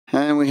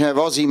And we have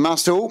Aussie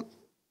Muscle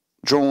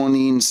drawn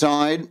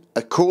inside.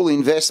 A Cool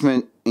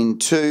Investment in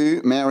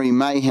 2. Maori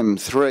Mayhem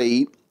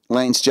 3.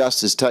 Lance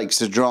Justice takes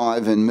the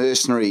drive. And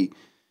Mercenary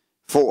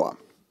 4.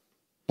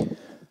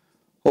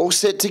 All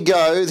set to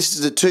go. This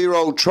is the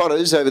 2-year-old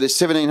trotters over the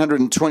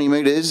 1,720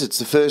 metres. It's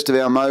the first of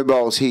our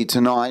mobiles here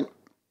tonight.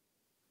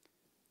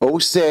 All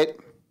set.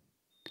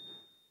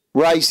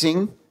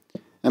 Racing.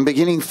 And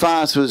beginning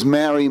fast was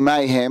Maori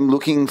Mayhem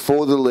looking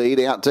for the lead.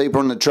 Out deeper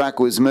on the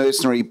track was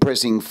Mercenary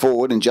pressing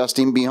forward, and just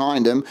in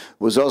behind him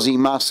was Aussie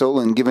Muscle,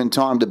 and given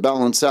time to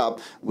balance up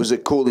was A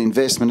Cool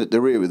Investment at the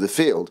rear of the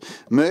field.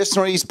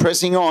 Mercenary's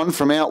pressing on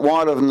from out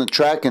wide on the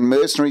track, and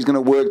Mercenary's going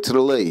to work to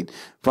the lead.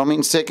 From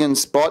in second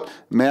spot,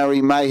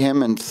 Maori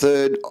Mayhem, and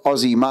third,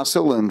 Aussie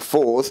Muscle, and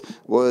fourth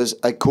was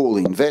A Cool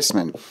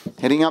Investment.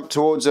 Heading up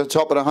towards the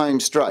top of the home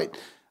straight.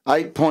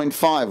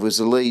 8.5 was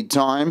the lead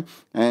time,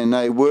 and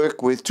they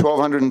work with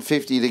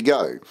 1,250 to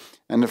go.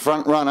 And the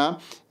front runner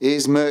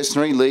is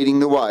Mercenary leading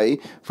the way.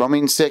 From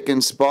in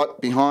second spot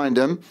behind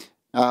him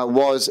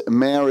was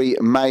Maori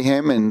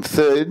Mayhem, and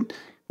third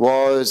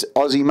was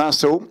Aussie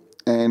Muscle,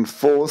 and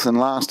fourth and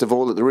last of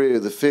all at the rear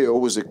of the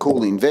field was A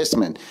Cool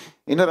Investment.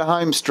 Into the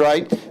home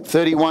straight,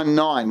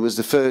 31.9 was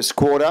the first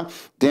quarter.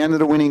 Down to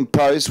the winning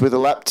post with a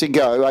lap to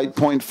go.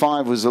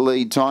 8.5 was the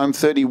lead time.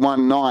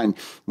 31.9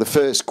 the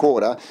first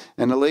quarter.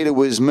 And the leader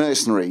was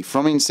Mercenary.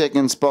 From in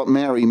second spot,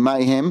 Maori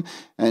Mayhem.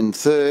 And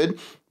third,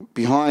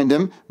 behind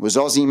him, was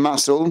Aussie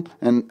Muscle,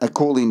 and A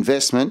Cool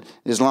Investment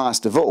is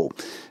last of all.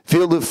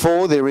 Field of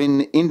 4, they're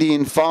in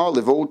Indian file.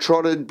 They've all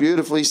trotted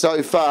beautifully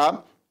so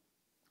far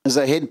as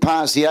they head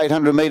past the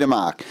 800 metre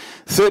mark.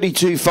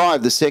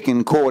 32.5 the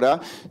second quarter,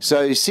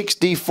 so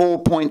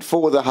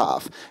 64.4 the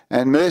half.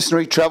 And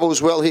Mercenary travels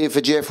well here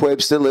for Jeff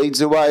Webster, leads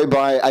the way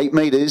by 8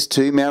 metres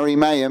to Maori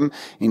Mayhem.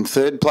 In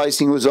third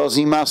placing was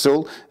Aussie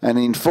Muscle, and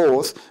in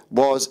fourth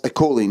was A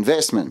Cool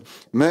Investment.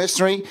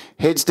 Mercenary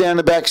heads down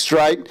the back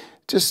straight.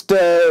 Just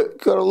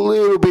got a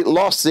little bit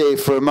lost there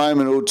for a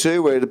moment or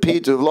two, where it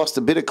appeared to have lost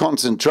a bit of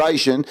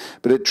concentration,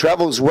 but it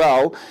travels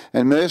well,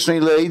 and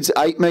Mercenary leads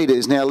 8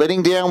 metres. Now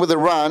letting down with a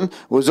run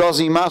was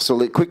Aussie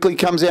Muscle. It quickly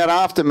comes out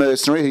after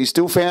Mercenary, who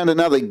still found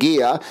another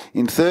gear.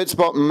 In third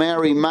spot,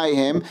 Maori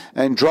Mayhem,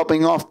 and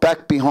dropping off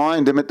back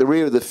behind him at the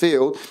rear of the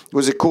field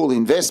was A Cool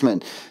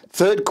Investment.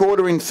 Third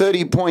quarter in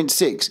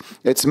 30.6.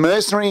 It's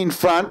Mercenary in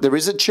front. There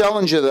is a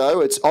challenger, though.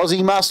 It's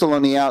Aussie Muscle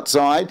on the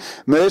outside.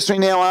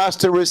 Mercenary now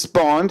asked to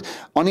respond.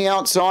 On the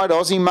outside,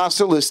 Aussie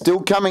Muscle is still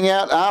coming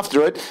out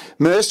after it.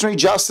 Mercenary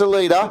just the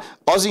leader.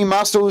 Aussie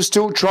Muscle is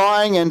still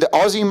trying, and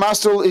Aussie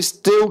Muscle is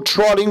still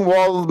trotting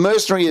while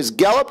Mercenary has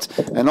galloped,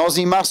 and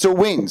Aussie Muscle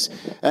wins.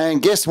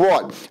 And guess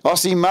what?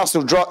 Aussie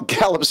Muscle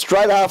galloped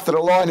straight after the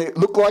line. It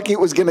looked like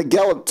it was going to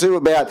gallop to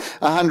about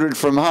 100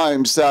 from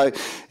home. So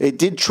it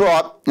did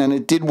trot, and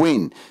it did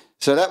win.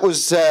 So that was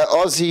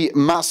Aussie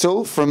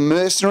Muscle from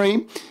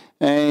Mercenary,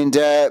 and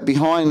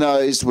behind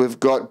those we've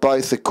got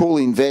both A Cool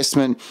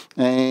Investment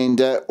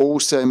and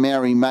also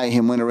Maori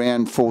Mayhem went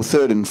around for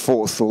third and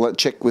fourth. We'll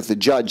check with the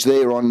judge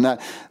there on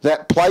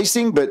that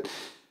placing, but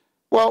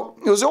well,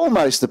 it was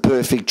almost the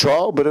perfect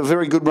trial, but a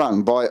very good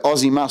run by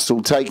Aussie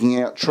Muscle taking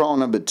out trial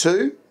number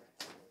 2.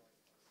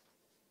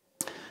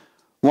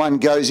 One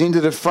goes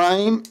into the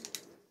frame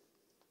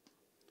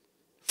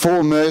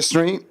for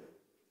Mercenary.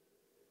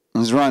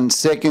 Has run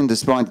second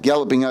despite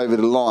galloping over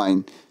the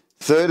line.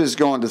 Third has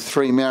gone to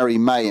 3 Maori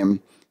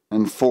Mayhem,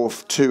 and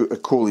fourth 2 A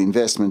Cool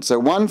Investment. So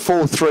 1,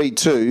 4, 3,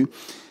 2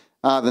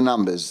 are the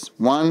numbers.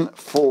 1,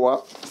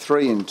 4,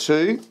 3 and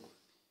 2.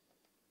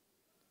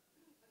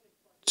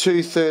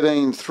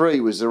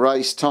 2:13.3 was the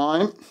race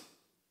time.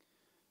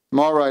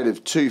 Mile rate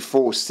of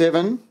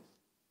 2:47.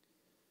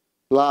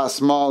 Last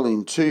mile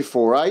in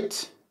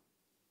 2:48.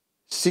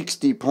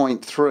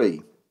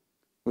 60.3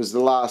 was the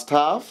last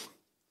half.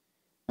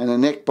 And a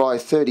neck by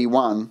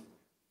 31,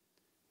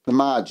 the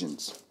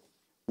margins.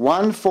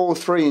 1, 4,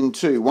 3 and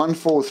 2. 1,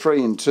 4,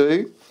 3 and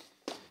 2.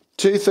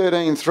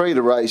 2:13.3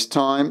 to race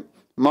time.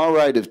 Mile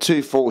rate of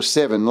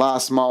 2:47.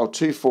 Last mile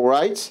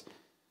 2:48.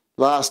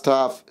 Last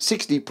half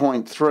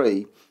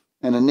 60.3.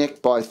 And a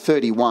neck by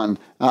 31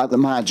 are the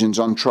margins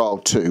on trial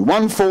 2.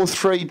 1, 4,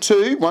 3,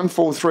 2. 1,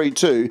 4, 3,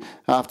 2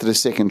 after the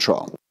second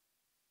trial.